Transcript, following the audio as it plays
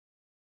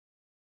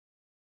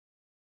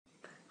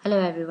Hello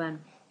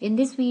everyone. In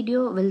this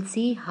video, we'll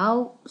see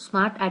how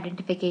smart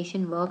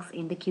identification works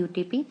in the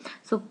QTP.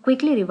 So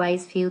quickly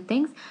revise few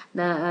things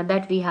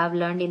that we have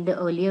learned in the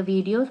earlier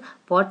videos.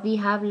 What we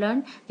have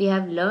learned? We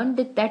have learned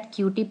that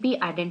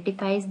QTP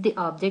identifies the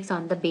objects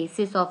on the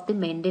basis of the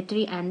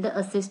mandatory and the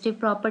assistive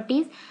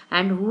properties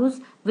and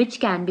which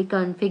can be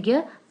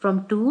configured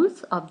from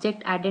tools,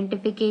 object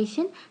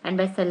identification, and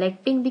by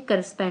selecting the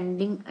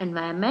corresponding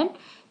environment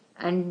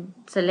and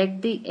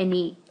select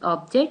any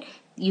object,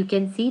 you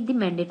can see the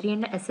mandatory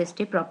and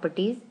assistive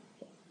properties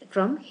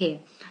from here.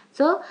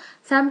 So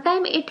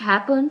sometimes it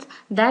happens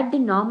that the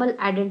normal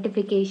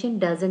identification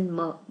doesn't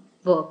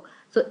work.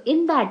 So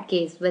in that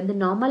case, when the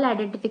normal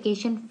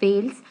identification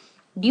fails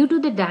due to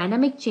the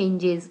dynamic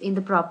changes in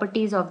the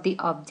properties of the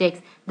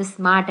objects, the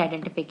smart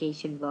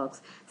identification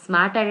works.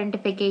 Smart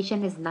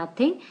identification is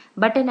nothing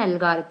but an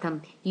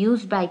algorithm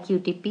used by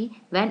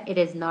QTP when it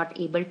is not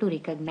able to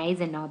recognize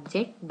an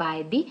object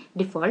by the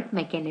default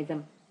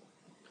mechanism.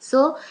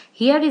 So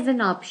here is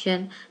an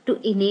option to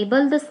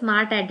enable the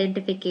smart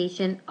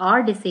identification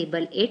or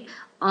disable it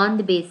on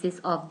the basis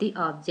of the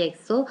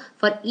object. So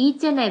for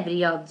each and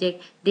every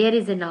object, there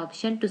is an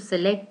option to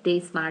select the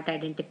smart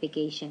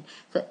identification.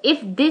 So if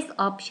this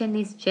option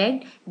is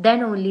checked,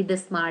 then only the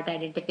smart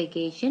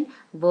identification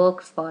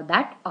works for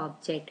that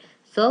object.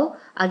 So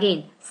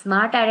again,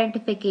 smart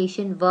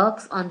identification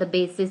works on the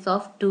basis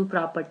of two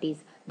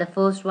properties. The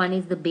first one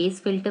is the base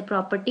filter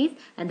properties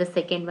and the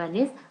second one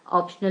is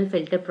optional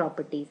filter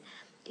properties.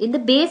 In the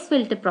base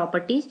filter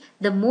properties,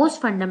 the most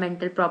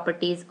fundamental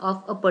properties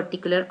of a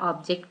particular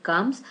object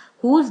comes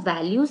whose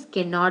values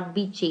cannot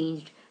be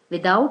changed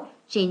without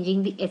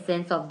changing the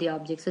essence of the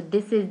object. So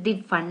this is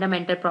the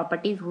fundamental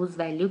properties whose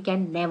value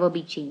can never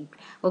be changed.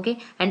 Okay,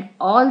 and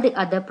all the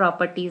other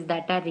properties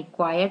that are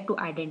required to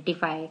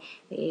identify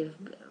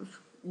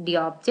the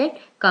object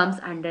comes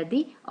under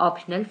the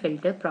optional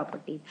filter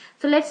properties.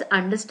 So let's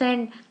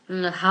understand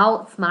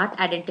how smart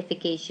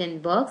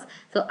identification works.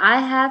 So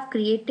I have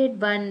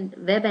created one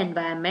web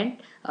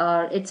environment.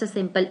 It's a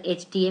simple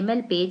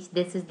HTML page.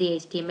 This is the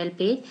HTML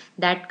page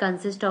that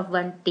consists of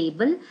one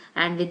table,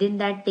 and within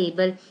that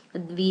table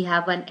we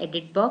have one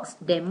edit box,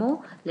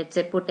 demo. Let's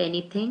say put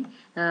anything.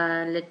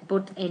 Let's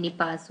put any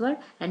password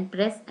and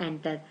press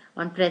enter.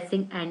 On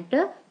pressing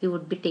enter, you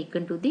would be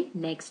taken to the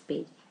next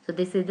page. So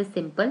this is the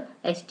simple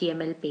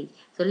HTML page.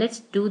 So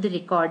let's do the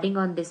recording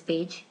on this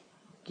page.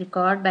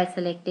 Record by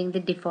selecting the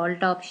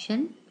default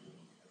option.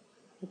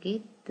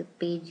 Okay, the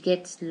page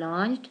gets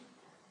launched.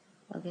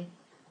 Okay,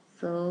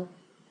 so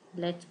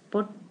let's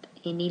put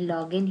any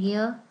login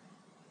here,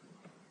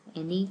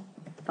 any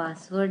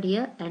password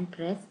here and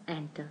press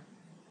enter.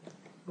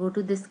 Go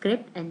to the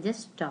script and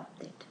just stop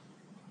it.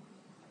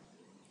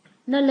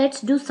 Now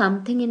let's do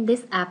something in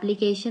this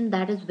application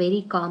that is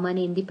very common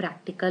in the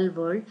practical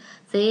world.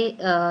 Say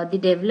the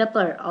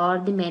developer or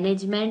the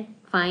management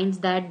finds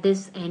that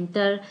this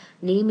enter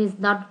name is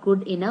not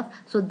good enough,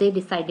 so they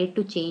decided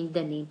to change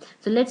the name.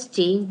 So let's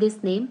change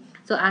this name.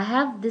 So I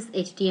have this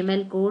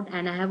HTML code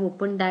and I have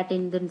opened that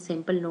in the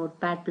simple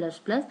notepad++.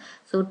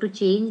 So to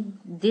change,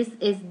 this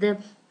is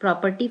the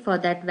property for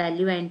that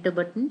value enter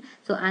button.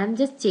 So I am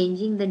just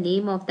changing the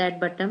name of that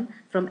button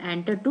from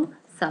enter to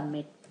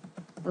submit.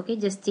 Okay,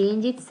 just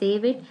change it,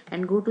 save it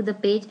and go to the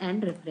page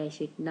and refresh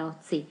it. Now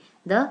see,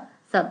 the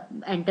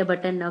enter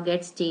button now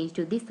gets changed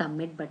to the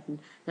submit button.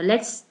 Now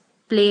let's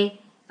play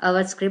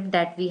our script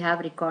that we have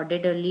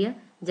recorded earlier.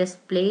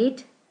 Just play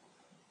it.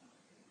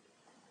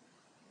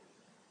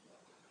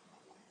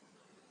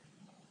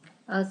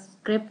 Our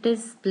script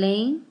is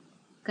playing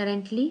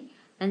currently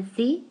and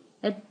see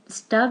it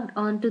stuck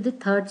onto the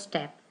third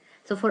step.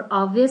 So for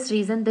obvious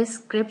reason, this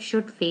script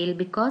should fail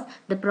because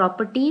the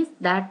properties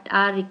that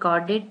are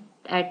recorded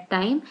at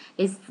time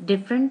is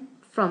different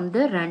from the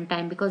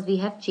runtime because we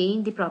have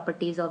changed the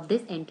properties of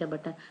this enter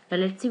button. Now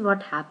let's see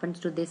what happens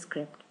to this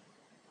script.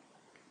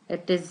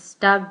 It is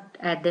stuck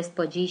at this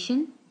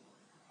position.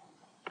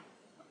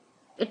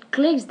 It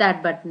clicks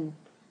that button.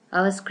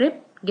 Our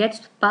script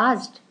gets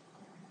paused.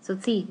 So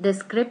see, the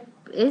script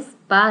is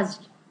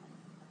paused.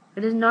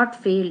 It is not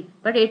failed,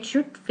 but it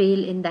should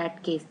fail in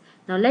that case.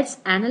 Now let's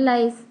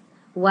analyze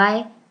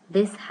why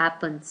this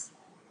happens.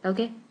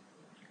 Okay.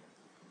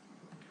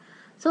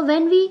 So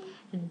when we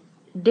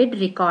did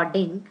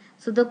recording,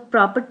 so the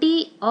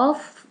property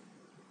of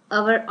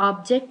our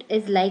object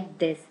is like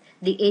this.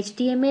 The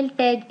HTML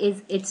tag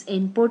is its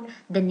input,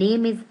 the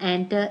name is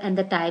enter and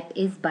the type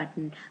is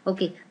button.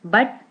 Okay,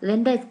 but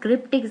when the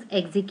script is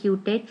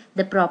executed,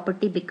 the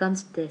property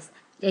becomes this.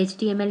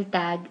 HTML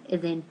tag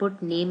is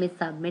input, name is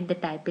submit, the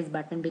type is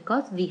button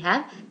because we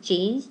have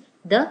changed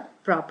the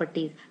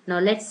properties. Now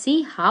let's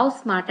see how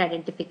smart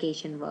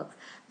identification works.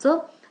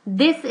 So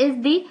this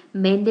is the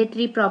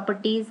mandatory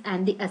properties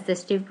and the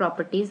assistive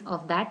properties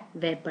of that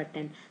web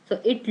button. So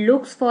it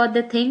looks for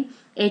the thing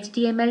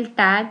HTML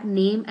tag,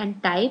 name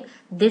and type.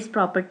 This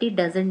property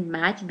doesn't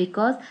match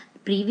because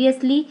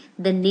previously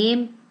the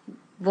name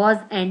was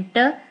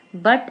enter,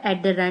 but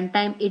at the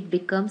runtime it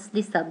becomes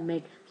the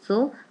submit.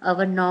 So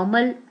our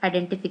normal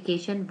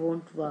identification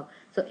won't work.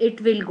 So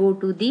it will go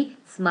to the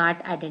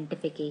smart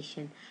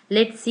identification.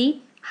 Let's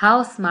see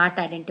how smart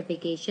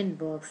identification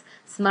works.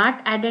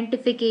 Smart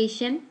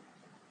identification,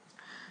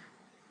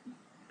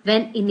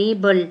 when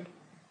enabled,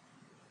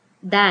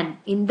 then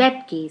in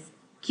that case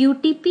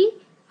QTP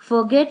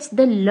forgets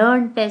the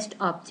learn test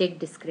object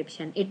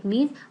description. It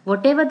means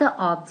whatever the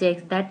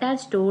objects that are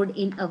stored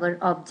in our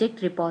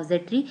object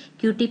repository,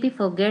 QTP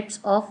forgets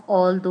of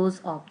all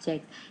those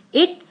objects.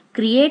 It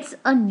creates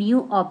a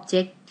new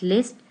object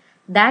list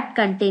that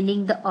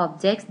containing the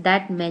objects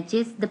that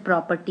matches the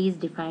properties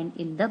defined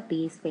in the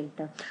base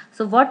filter.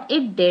 So what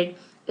it did,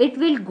 it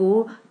will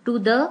go to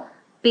the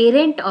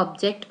parent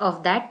object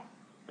of that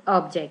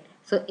object.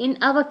 So in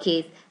our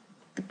case,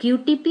 the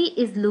QTP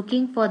is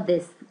looking for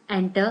this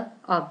enter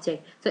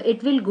object. So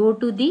it will go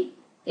to the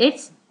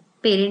its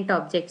parent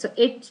object. So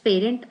its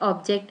parent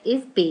object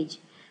is page.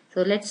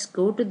 So let's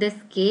go to this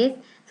case.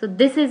 So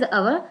this is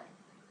our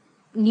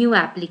new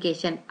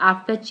application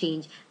after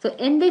change. So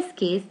in this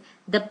case,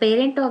 the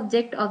parent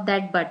object of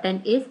that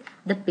button is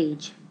the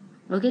page.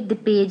 Okay, the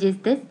page is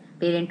this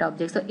parent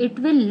object. So it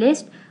will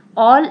list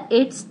all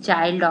its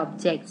child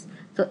objects.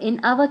 So in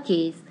our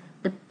case,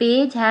 the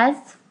page has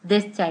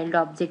this child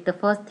object. The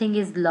first thing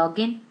is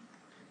login,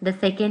 the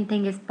second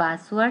thing is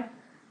password,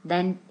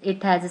 then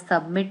it has a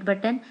submit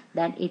button,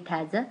 then it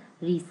has a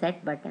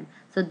reset button.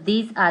 So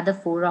these are the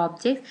 4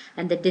 objects,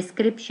 and the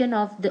description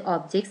of the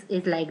objects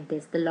is like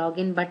this. The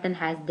login button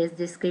has this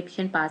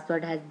description,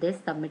 password has this,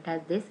 submit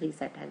has this,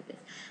 reset has this.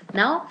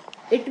 Now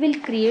it will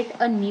create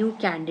a new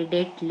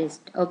candidate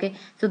list. Okay,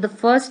 so the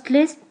first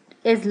list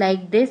is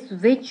like this,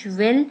 which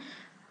will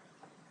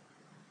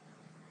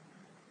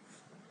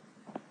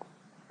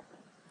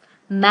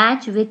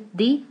match with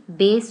the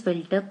base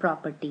filter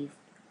properties.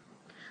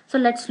 So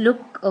let's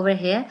look over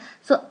here.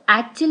 So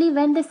actually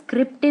when the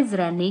script is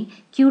running,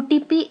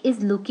 QTP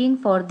is looking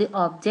for the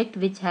object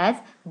which has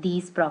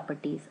these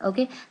properties.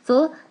 Okay,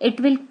 so it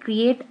will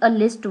create a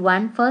list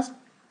 1 first,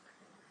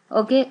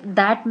 okay,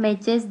 that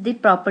matches the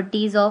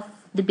properties of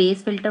the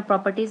base filter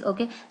properties.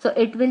 Okay, so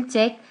it will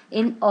check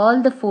in all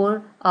the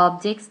 4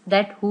 objects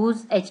that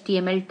whose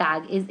HTML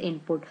tag is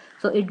input.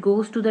 So it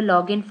goes to the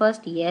login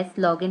first. Yes,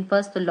 login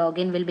first. So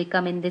login will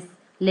become in this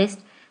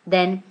list.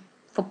 Then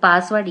for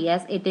password,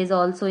 yes, it is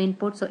also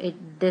input. So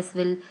this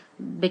will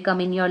become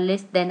in your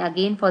list. Then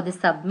again for the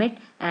submit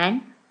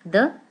and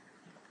the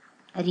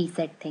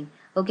reset thing.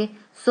 Okay,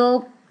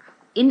 so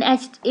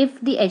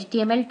if the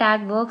HTML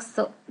tag works,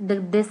 so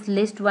this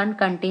list 1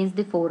 contains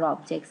the 4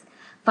 objects.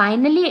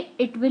 Finally,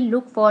 it will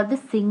look for the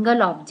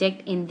single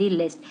object in the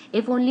list.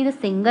 If only the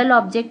single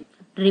object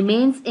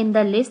remains in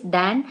the list,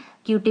 then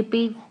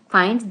QTP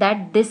finds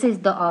that this is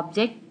the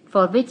object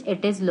for which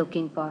it is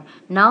looking for.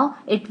 Now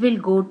it will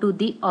go to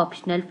the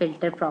optional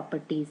filter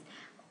properties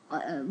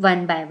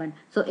one by one.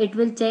 So it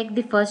will check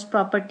the first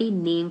property,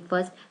 name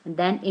first, and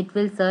then it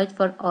will search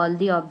for all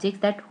the objects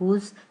that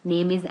whose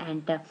name is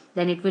enter.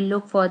 Then it will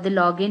look for the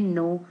login,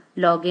 no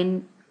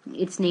login,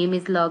 its name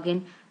is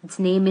login, its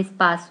name is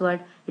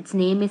password, its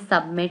name is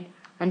submit,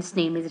 and its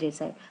name is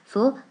reset.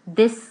 So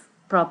this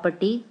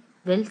property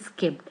will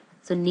skipped.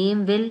 So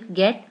name will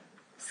get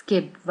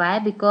skipped. Why?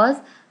 Because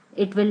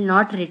it will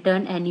not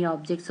return any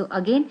object. So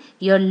again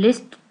your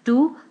list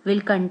 2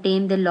 will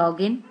contain the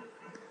login,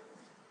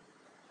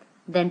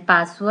 then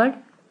password,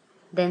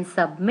 then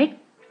submit,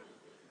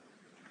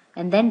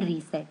 and then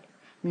reset.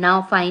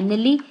 Now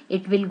finally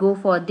it will go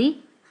for the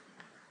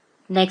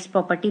next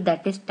property,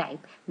 that is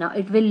type. Now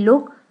it will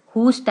look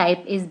whose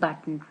type is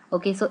button.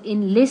 Okay, so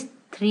in list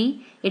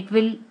 3 it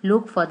will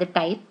look for the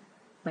type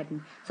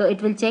button. So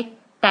it will check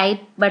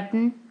type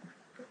button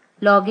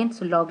login.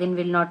 So login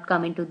will not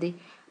come into the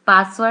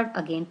password.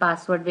 Again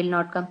password will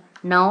not come.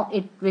 Now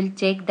it will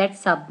check that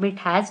submit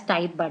has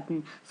type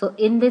button. So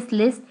in this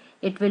list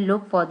it will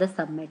look for the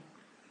submit.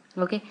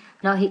 Okay,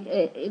 now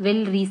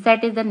will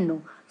reset is a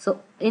no.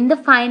 So in the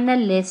final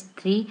list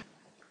 3,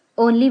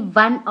 only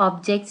 1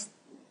 object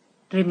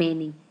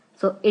remaining.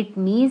 So it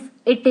means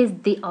it is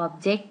the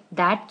object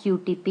that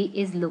QTP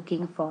is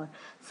looking for.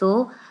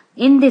 So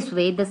in this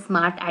way the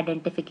smart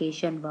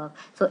identification works.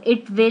 So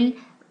it will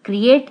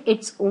create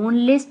its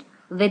own list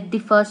with the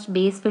first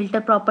base filter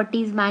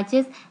properties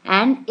matches,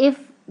 and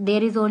if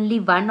there is only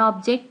 1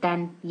 object,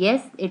 then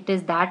yes, it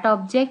is that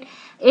object.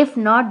 If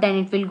not, then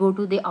it will go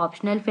to the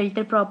optional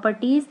filter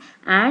properties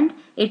and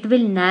it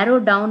will narrow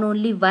down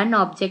only 1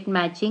 object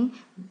matching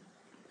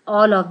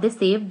all of the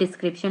saved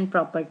description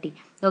property.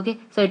 Okay,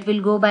 so it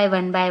will go by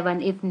one by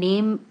one. If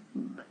name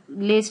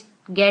list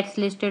gets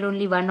listed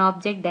only 1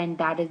 object, then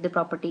that is the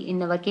property,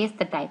 in our case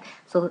the type.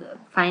 So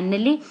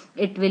finally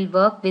it will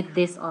work with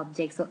this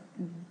object. So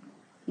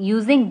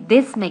using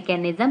this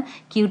mechanism,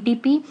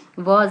 QTP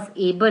was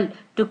able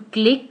to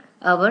click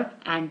our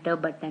enter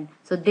button.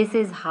 So this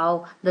is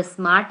how the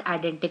smart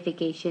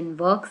identification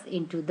works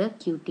into the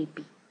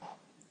QTP.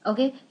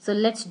 Okay, so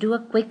let's do a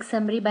quick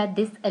summary by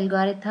this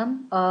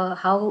algorithm,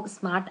 how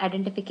smart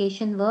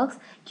identification works.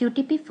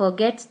 QTP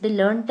forgets the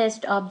learn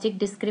test object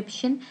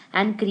description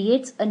and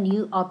creates a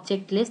new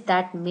object list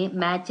that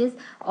matches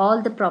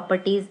all the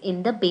properties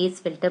in the base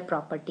filter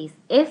properties.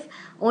 If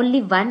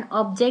only one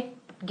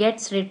object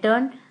gets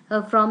returned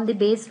from the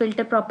base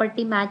filter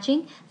property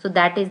matching, so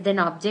that is an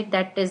object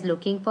that is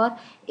looking for.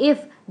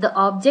 If the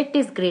object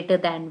is greater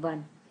than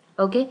 1,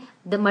 okay,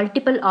 the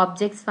multiple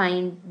objects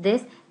find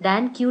this,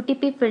 then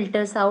QTP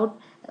filters out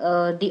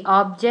the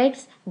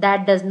objects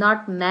that does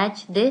not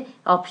match the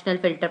optional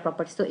filter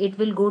property. So it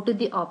will go to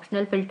the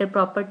optional filter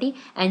property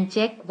and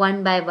check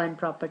one by one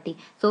property.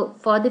 So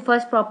for the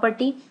first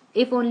property,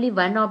 if only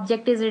one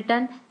object is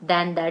returned,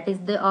 then that is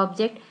the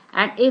object,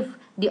 and if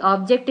the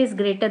object is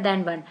greater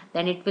than 1,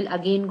 then it will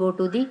again go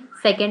to the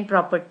second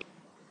property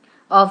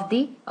of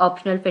the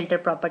optional filter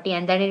property,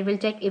 and then it will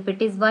check if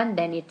it is 1,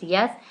 then it's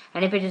yes,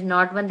 and if it is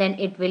not 1, then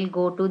it will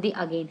go to the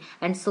again,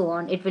 and so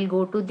on. It will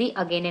go to the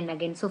again and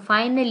again. So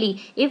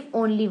finally, if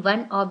only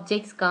one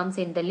object comes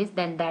in the list,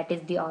 then that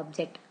is the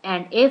object,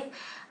 and if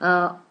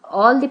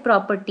all the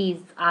properties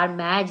are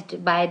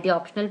matched by the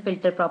optional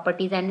filter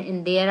properties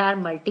and there are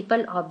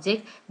multiple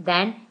objects,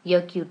 then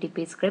your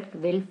QTP script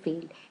will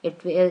fail.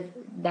 It will,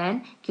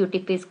 then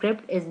QTP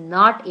script is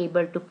not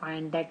able to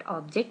find that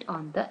object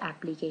on the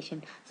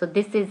application. So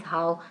this is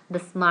how the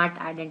smart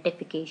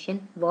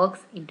identification works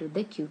into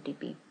the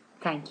QTP.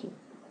 Thank you.